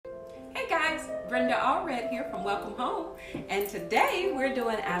guys, Brenda Allred here from Welcome Home, and today we're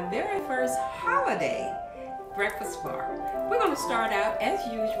doing our very first holiday breakfast bar. We're going to start out as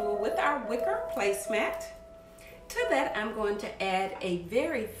usual with our wicker placemat. To that I'm going to add a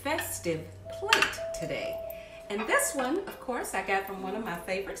very festive plate today. And this one, of course, I got from one of my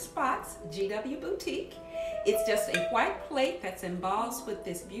favorite spots, GW Boutique. It's just a white plate that's embossed with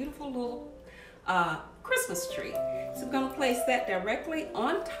this beautiful little Christmas tree. So I'm going to place that directly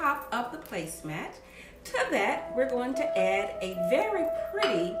on top of the placemat. To that, we're going to add a very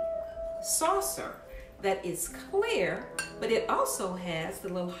pretty saucer that is clear, but it also has the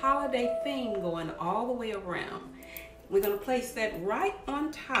little holiday theme going all the way around. We're going to place that right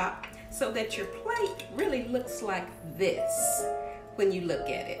on top so that your plate really looks like this when you look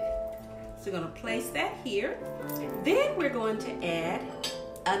at it. So we're going to place that here. Then we're going to add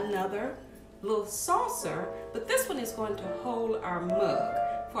another little saucer, but this one is going to hold our mug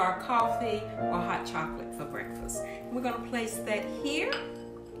for our coffee or hot chocolate for breakfast. And we're going to place that here.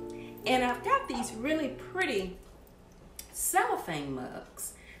 And I've got these really pretty cellophane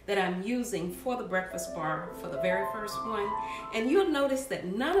mugs that I'm using for the breakfast bar for the very first one. And you'll notice that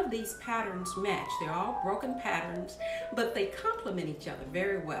none of these patterns match. They're all broken patterns, but they complement each other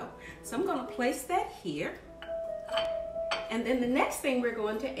very well. So I'm going to place that here. And then the next thing we're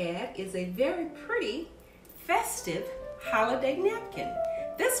going to add is a very pretty festive holiday napkin.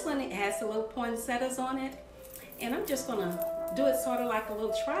 This one, it has the little poinsettias on it. And I'm just going to do it sort of like a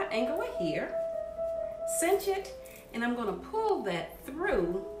little triangle here. Cinch it, and I'm going to pull that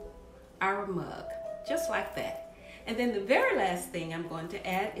through our mug, just like that. And then the very last thing I'm going to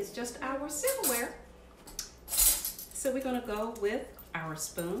add is just our silverware. So we're going to go with our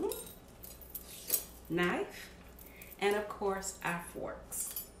spoon, knife, and of course our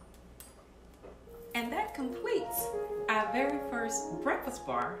forks. And that completes our very first breakfast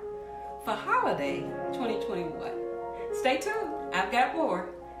bar for holiday 2021. Stay tuned, I've got more.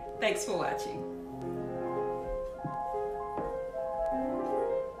 Thanks for watching.